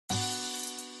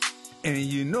And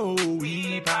you know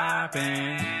we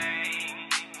poppin'.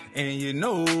 And you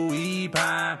know we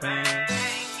poppin'.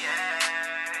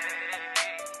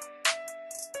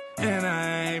 And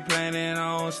I ain't planning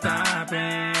on stopping.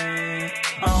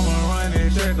 I'ma run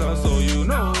and check up so you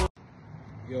know.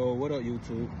 Yo, what up,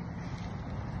 YouTube?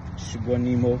 It's your boy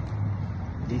Nemo,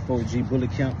 D4G Bullet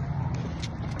Camp.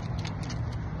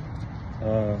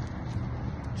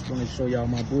 Just want to show y'all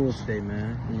my bulls today,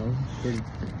 man. You know,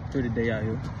 pretty day out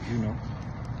here. You know,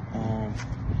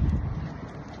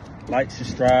 like,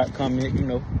 subscribe, comment. You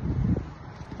know,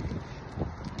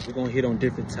 we're gonna hit on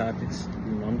different topics.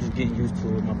 You know, I'm just getting used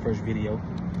to it. My first video.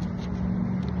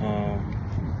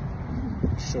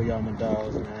 Show y'all my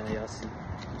dogs, man. Y'all see.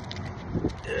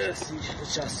 Yeah, see,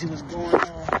 let y'all see what's going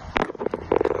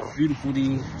on. Beautiful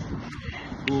these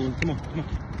bulls. Come on.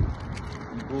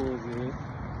 The bulls here.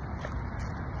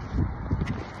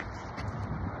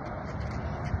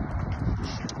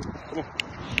 Come on.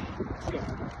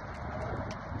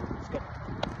 Let's go.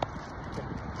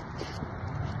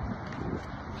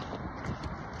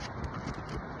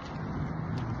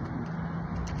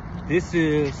 This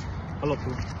is, hello.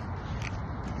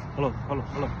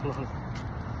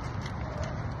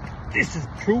 This is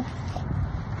Proof.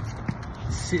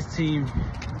 16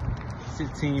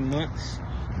 months.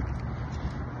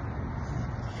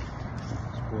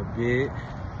 For a bit.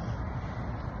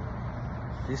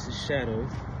 This is Shadow.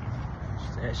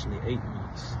 She's actually 8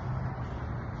 months.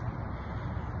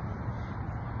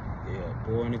 Yeah, a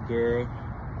boy and a girl.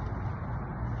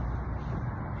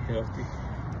 Healthy.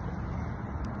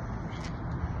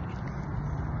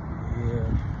 Yeah.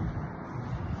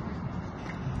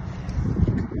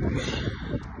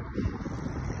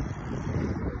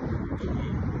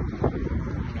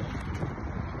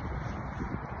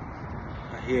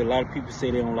 I hear a lot of people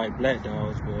say they don't like black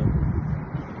dogs, but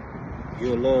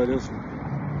you'll love this one.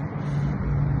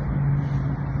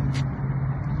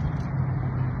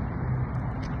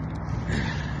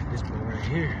 This one right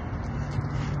here.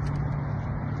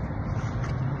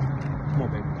 Come on,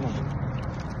 baby.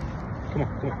 Come on.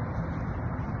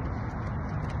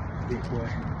 Big boy.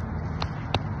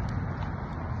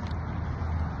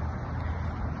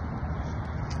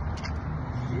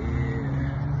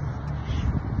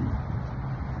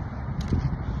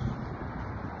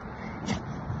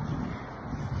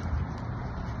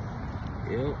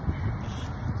 Yep.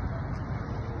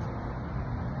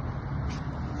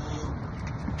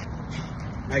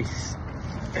 Nice.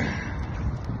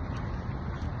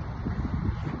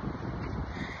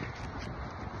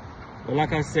 But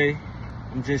like I say,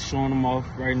 I'm just showing them off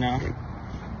right now.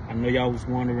 I know y'all was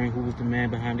wondering who was the man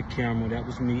behind the camera. That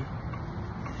was me.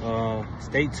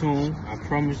 Stay tuned. I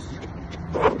promise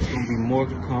there's gonna be more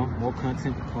to come, more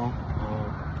content to come.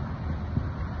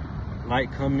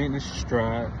 Like, comment, and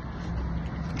subscribe.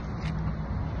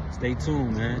 Stay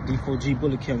tuned, man. D4G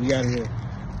Bullet Camp, we out of here.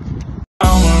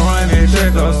 I'ma run and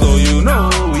check up so you know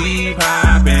we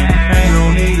poppin'. Ain't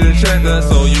no need to check us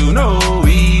so you know we